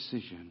make a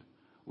decision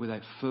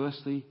without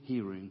firstly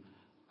hearing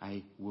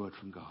a word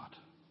from God?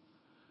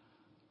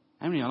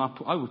 How many, and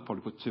I would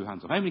probably put two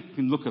hands up. How many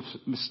can look at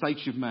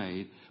mistakes you've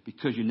made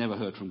because you never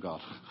heard from God?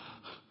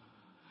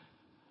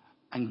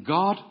 And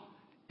God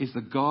is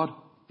the God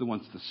that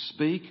wants to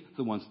speak,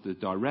 that wants to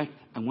direct,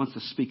 and wants to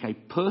speak a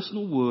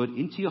personal word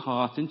into your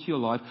heart, into your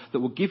life, that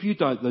will give you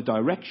the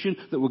direction,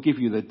 that will give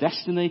you the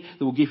destiny,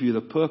 that will give you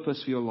the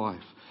purpose for your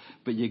life.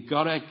 But you've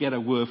got to get a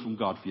word from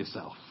God for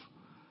yourself.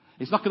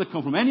 It's not going to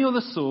come from any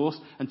other source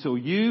until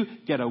you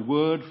get a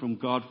word from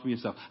God for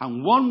yourself.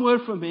 And one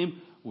word from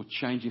Him will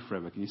change you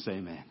forever. Can you say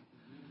amen?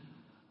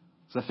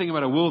 So the thing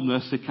about a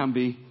wilderness, it can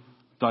be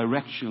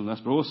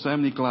directionless, but also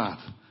I'm glad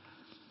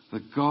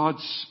that God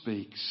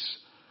speaks.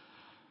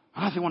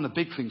 And I think one of the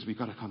big things we've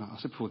got to I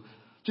said before,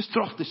 just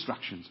throw off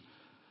distractions.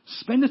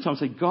 Spend the time,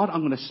 say, God,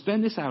 I'm going to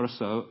spend this hour or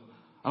so,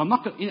 and I'm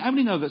not going to, how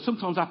many know that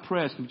sometimes our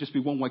prayers can just be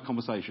one-way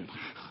conversation?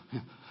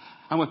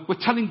 And we're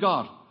telling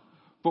God.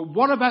 But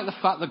what about the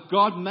fact that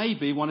God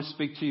maybe want to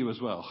speak to you as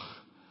well?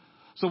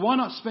 So why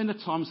not spend the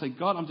time and say,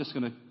 God, I'm just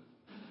going to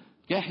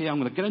get here, I'm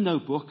going to get a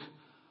notebook,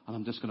 and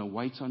I'm just going to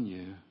wait on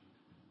you.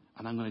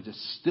 And I'm going to just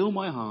still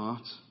my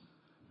heart,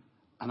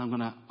 and I'm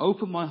going to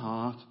open my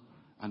heart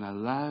and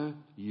allow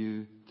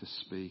you to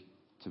speak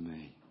to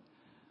me.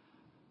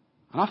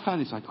 And I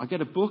found this, I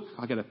get a book,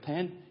 I get a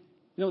pen.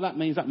 You know what that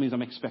means? That means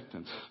I'm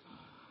expectant.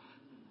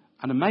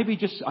 And then maybe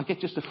I get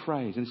just a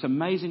phrase, and it's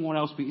amazing what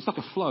else. It's like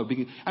a flow.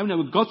 I mean,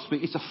 when God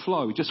speaks, it's a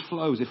flow. It just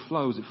flows, it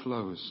flows, it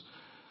flows.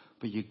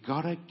 But you've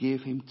got to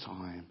give Him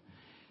time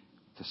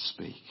to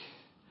speak.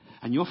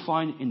 And you'll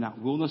find in that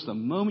wilderness, the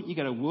moment you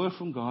get a word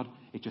from God,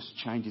 it just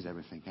changes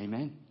everything.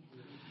 Amen?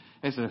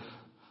 Here's the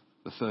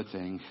third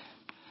thing.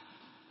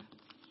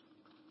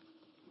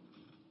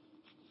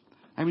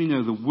 How many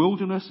know the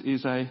wilderness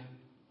is a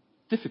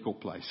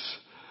difficult place?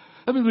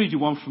 Let me read you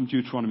one from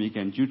Deuteronomy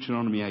again.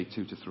 Deuteronomy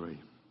 8:2-3.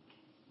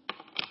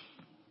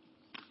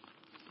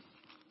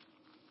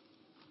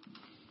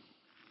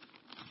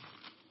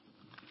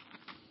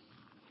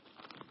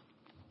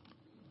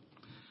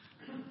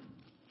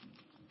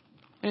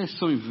 Here's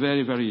something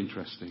very, very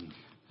interesting.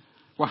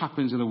 What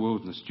happens in the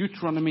wilderness?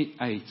 Deuteronomy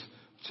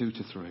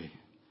 8:2-3.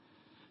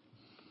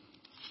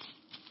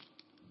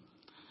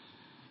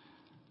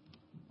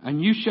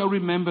 And you shall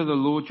remember the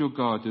Lord your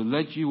God, who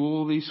led you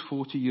all these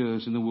 40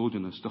 years in the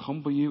wilderness, to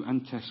humble you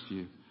and test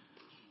you.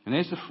 And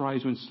there's the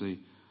phrase when see,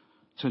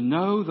 to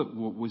know that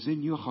what was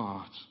in your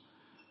heart,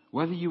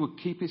 whether you would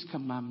keep His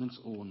commandments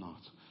or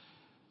not.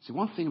 See,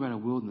 one thing about a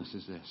wilderness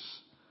is this.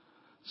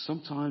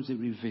 Sometimes it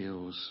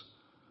reveals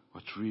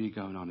what's really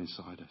going on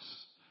inside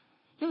us.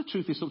 You know, the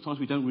truth is sometimes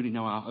we don't really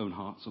know our own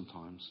heart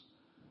sometimes.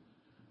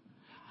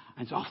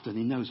 And it's often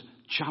in those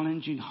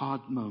challenging,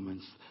 hard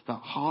moments, that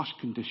harsh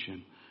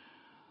condition,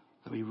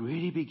 that we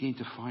really begin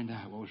to find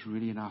out what was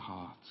really in our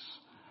hearts.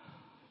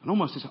 And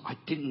almost as I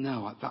didn't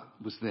know that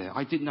was there.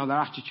 I didn't know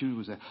that attitude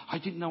was there. I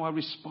didn't know I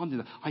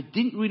responded. I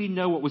didn't really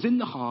know what was in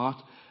the heart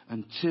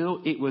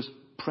until it was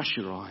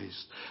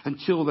pressurized,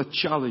 until the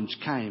challenge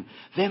came.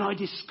 Then I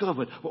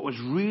discovered what was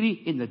really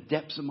in the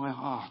depths of my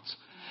heart.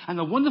 And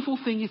the wonderful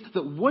thing is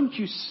that once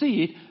you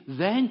see it,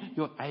 then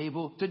you're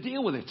able to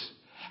deal with it.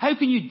 How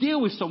can you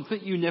deal with something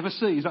you never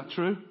see? Is that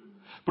true?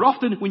 But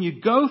often when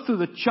you go through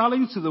the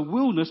challenge to the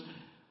wilderness,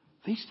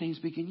 these things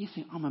begin, you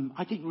think,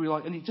 I didn't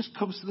realize, and it just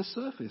comes to the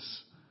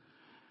surface.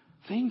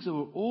 Things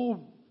are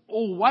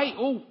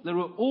they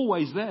were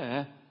always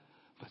there,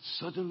 but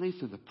suddenly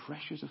through the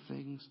pressures of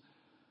things,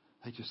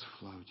 they just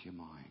flow to your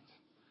mind.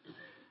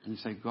 And you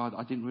say, God,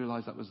 I didn't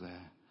realize that was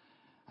there.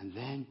 And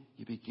then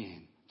you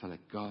begin to let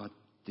God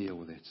deal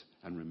with it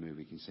and remove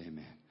it. You can say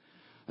amen.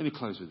 Let me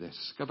close with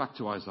this. Go back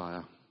to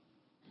Isaiah.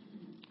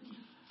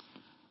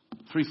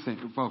 Three things.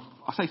 Well,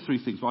 I say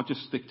three things, but I'll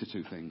just stick to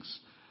two things.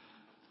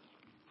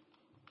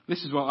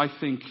 This is what I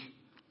think,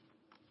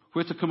 if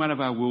we're to come out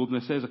of our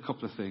wilderness, there's a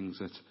couple of things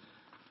that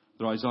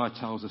Isaiah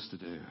tells us to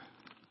do.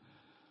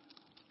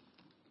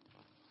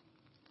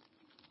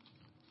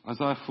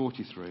 Isaiah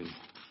 43.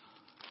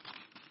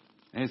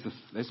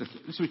 This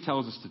is what he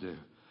tells us to do.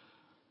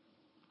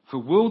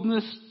 For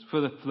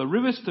the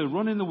rivers to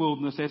run in the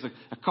wilderness, there's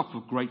a couple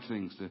of great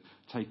things to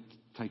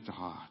take to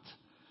heart.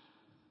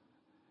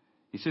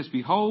 He says,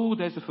 behold,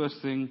 there's the first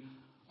thing,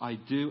 I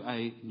do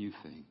a new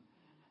thing.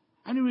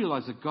 And you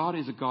realize that God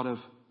is a God of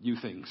new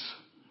things.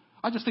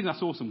 I just think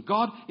that's awesome.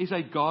 God is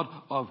a God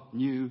of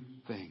new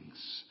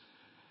things.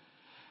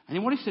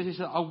 And what he says is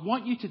that I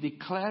want you to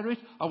declare it.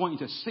 I want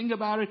you to sing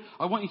about it.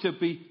 I want you to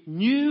be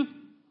new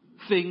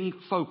thing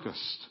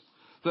focused.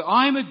 That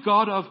I'm a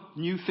God of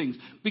new things.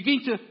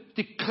 Begin to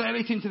declare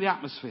it into the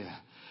atmosphere.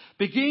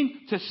 Begin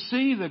to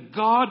see that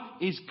God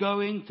is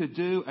going to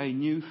do a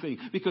new thing.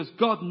 Because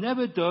God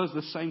never does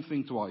the same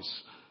thing twice.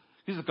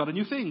 He's a God of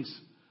new things.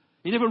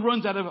 He never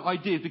runs out of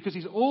ideas because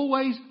He's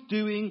always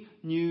doing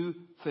new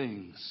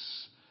things.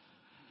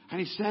 And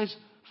He says,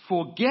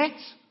 forget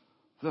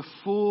the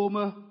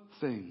former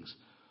things.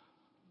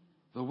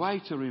 The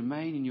way to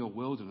remain in your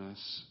wilderness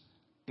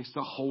is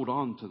to hold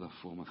on to the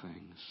former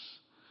things.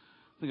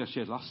 I think I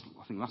shared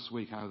last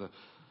week how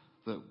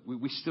that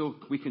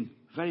we can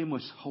very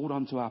much hold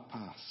on to our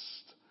past.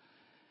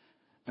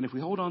 And if we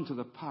hold on to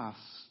the past,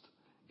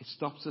 it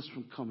stops us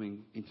from coming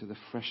into the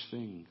fresh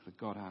thing that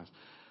God has.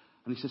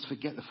 And he says,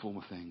 forget the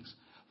former things.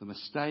 The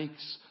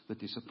mistakes, the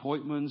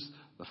disappointments,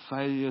 the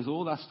failures,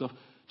 all that stuff.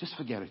 Just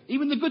forget it.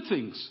 Even the good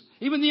things.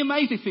 Even the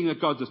amazing thing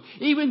that God does.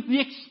 Even the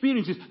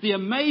experiences. The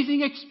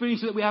amazing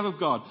experiences that we have of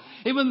God.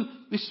 Even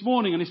this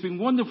morning, and it's been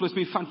wonderful, it's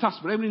been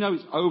fantastic, but everybody knows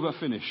it's over,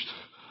 finished.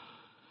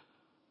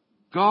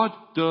 God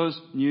does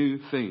new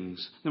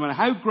things. No matter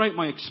how great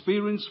my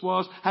experience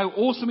was, how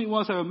awesome it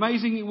was, how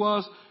amazing it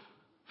was.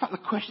 In fact,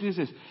 the question is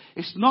this.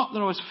 It's not that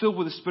I was filled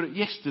with the Spirit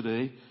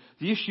yesterday.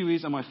 The issue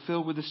is, am I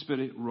filled with the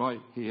Spirit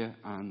right here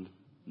and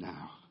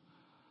now?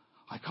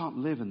 I can't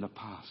live in the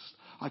past.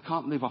 I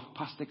can't live off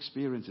past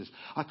experiences.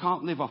 I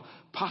can't live off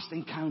past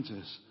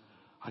encounters.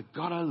 I've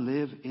got to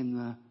live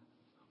in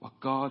what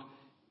God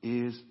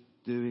is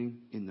doing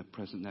in the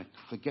present now.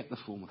 Forget the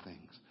former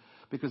things.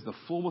 Because the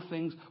former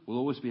things will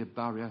always be a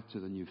barrier to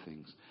the new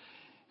things.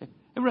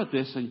 Ever read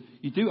this? And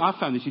I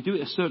found this, you do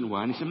it a certain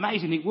way and it's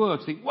amazing, it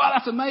works. You think, wow,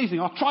 that's amazing,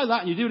 I'll try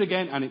that, and you do it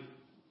again and it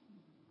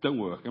don't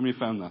work. How many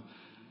found that?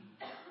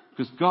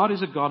 Because God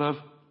is a God of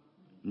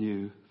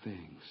new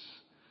things.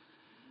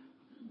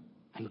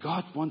 And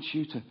God wants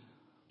you to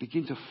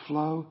begin to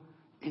flow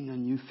in the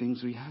new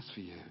things He has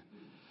for you.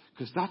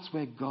 Because that's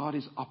where God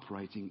is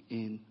operating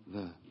in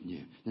the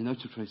new. Now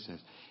notice what it says.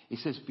 It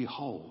says,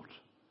 behold.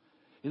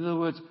 In other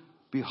words,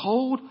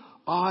 behold,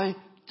 I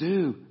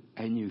do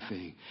a new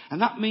thing.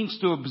 And that means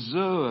to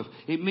observe.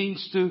 It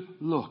means to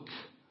look.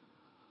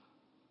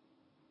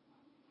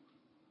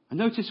 And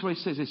notice what it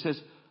says. It says,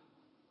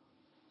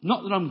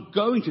 not that I'm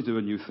going to do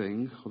a new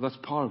thing, well,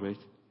 that's part of it.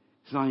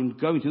 It's I'm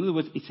going to. In other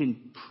words, it's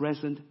in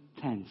present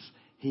tense,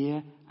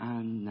 here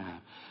and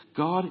now.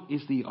 God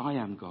is the I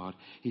am God.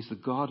 He's the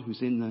God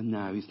who's in the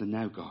now. He's the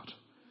now God.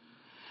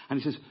 And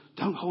he says,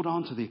 don't hold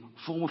on to the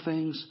former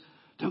things.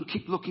 Don't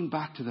keep looking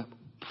back to the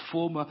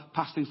former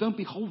past things. Don't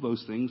behold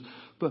those things,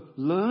 but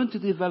learn to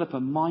develop a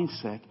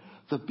mindset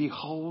that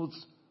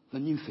beholds the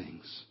new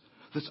things.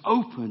 That's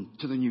open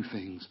to the new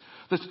things.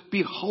 That's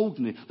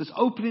beholding it. That's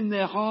opening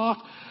their heart,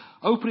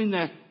 opening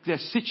their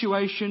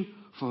situation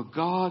for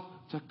God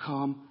to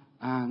come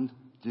and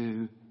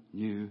do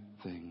new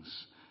things.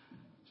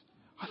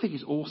 I think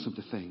it's awesome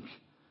to think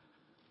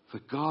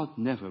that God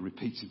never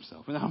repeats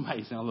himself. Isn't that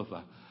amazing? I love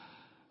that.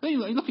 Then you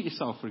look at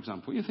yourself, for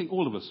example. You think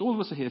all of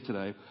us are here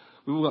today.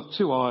 We've all got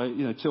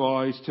two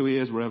eyes, 2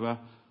 ears, whatever.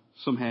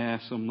 Some hair,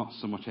 some not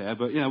so much hair,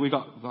 but we've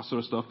got that sort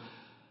of stuff.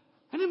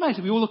 And it's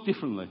amazing. We all look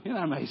differently. Isn't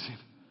that amazing?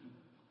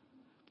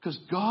 Because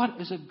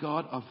God is a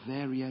God of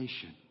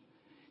variation.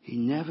 He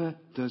never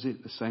does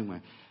it the same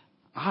way.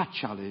 Our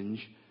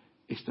challenge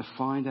is to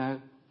find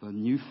out the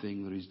new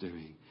thing that he's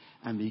doing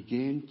and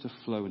begin to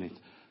flow in it.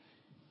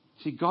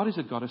 See, God is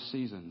a God of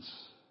seasons.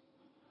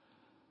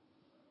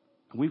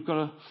 And we've got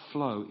to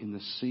flow in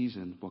the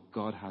season what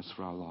God has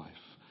for our life.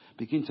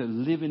 Begin to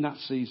live in that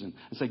season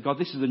and say, God,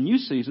 this is a new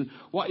season.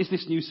 What is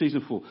this new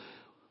season for?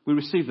 We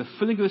receive the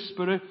filling of the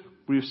Spirit.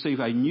 We receive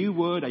a new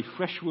word, a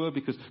fresh word,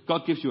 because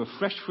God gives you a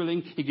fresh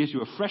filling. He gives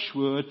you a fresh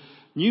word,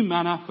 new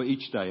manna for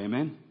each day.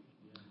 Amen?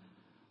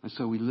 And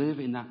so we live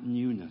in that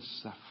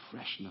newness, that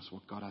freshness,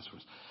 what God has for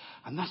us.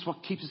 And that's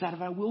what keeps us out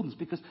of our wilderness.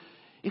 Because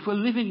if we're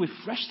living with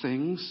fresh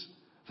things,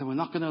 then we're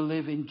not going to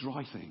live in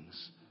dry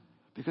things.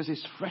 Because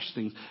it's fresh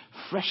things,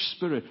 fresh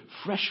spirit,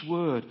 fresh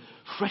word,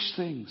 fresh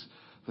things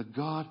that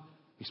God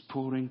is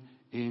pouring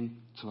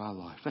into our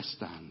life. Let's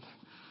stand.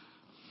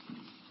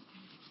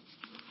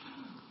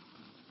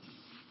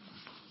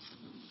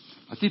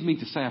 I did mean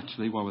to say,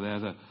 actually, while we're there,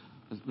 that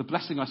the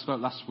blessing I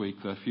spoke last week,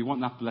 that if you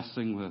want that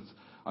blessing, that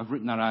I've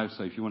written that out,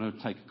 so if you want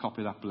to take a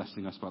copy of that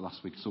blessing I spoke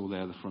last week, it's all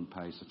there, the front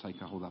page, so take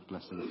a hold of that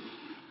blessing.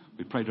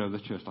 We prayed over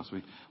the church last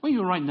week. Well,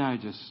 you're right now,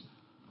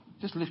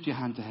 just lift your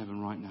hand to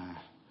heaven right now.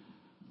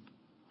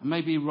 And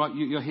maybe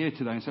you're here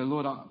today and say,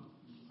 Lord,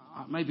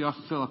 maybe I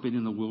feel I've been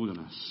in the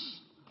wilderness.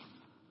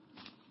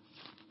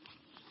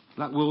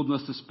 That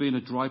wilderness that's been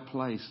a dry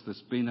place,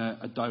 that's been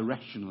a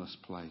directionless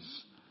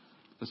place,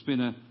 that's been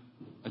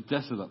a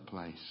desolate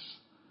place.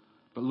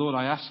 But Lord,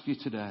 I ask you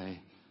today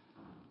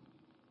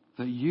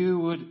that you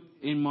would,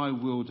 in my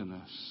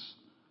wilderness,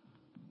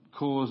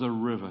 cause a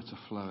river to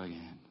flow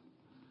again.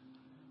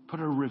 Put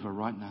a river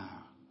right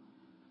now.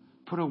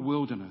 Put a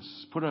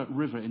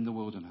river in the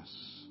wilderness.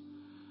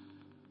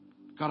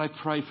 God, I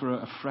pray for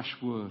a fresh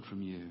word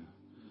from you.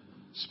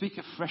 Speak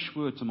a fresh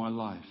word to my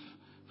life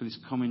for this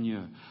coming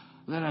year.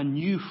 Let a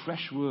new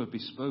fresh word be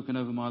spoken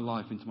over my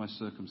life into my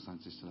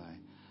circumstances today.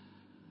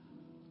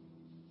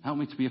 Help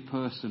me to be a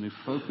person who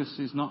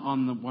focuses not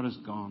on what has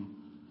gone,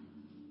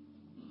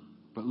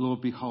 but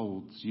Lord,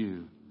 beholds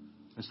you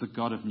as the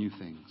God of new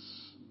things.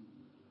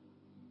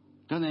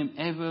 Don't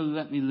ever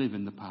let me live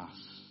in the past,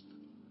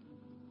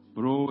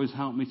 but always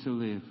help me to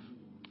live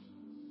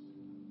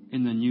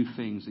in the new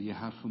things that you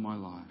have for my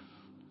life.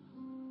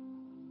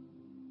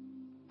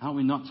 Help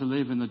me not to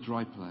live in the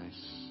dry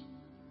place,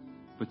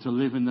 but to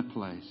live in the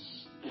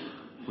place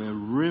where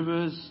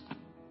rivers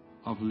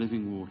of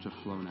living water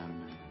flowing out of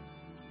me.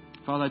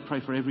 Father, I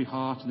pray for every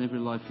heart and every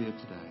life here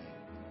today.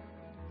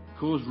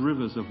 Cause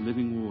rivers of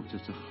living water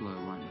to flow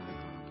right now, God.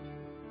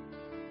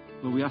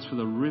 Lord, we ask for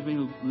the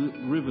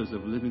rivers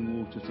of living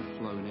water to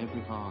flow in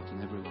every heart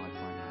and every life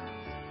right now.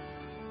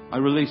 I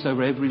release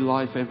over every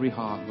life, every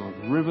heart, Lord,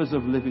 rivers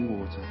of living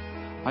water.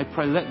 I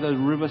pray, let the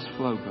rivers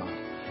flow, God.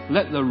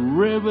 Let the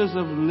rivers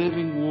of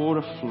living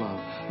water flow.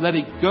 Let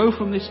it go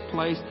from this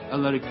place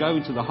and let it go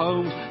into the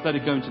homes. Let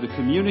it go into the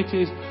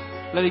communities.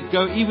 Let it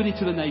go even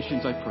into the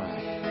nations, I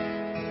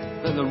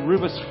pray. Let the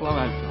rivers flow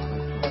out, God, I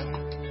pray.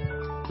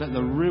 Let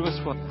the rivers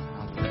flow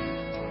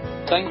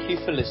out. Thank you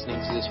for listening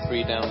to this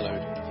free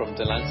download from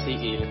Delancey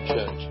Elim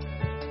Church.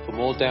 For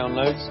more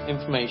downloads,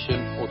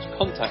 information, or to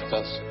contact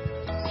us,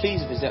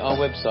 please visit our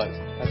website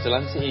at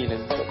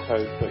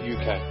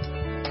delanceyelim.co.uk.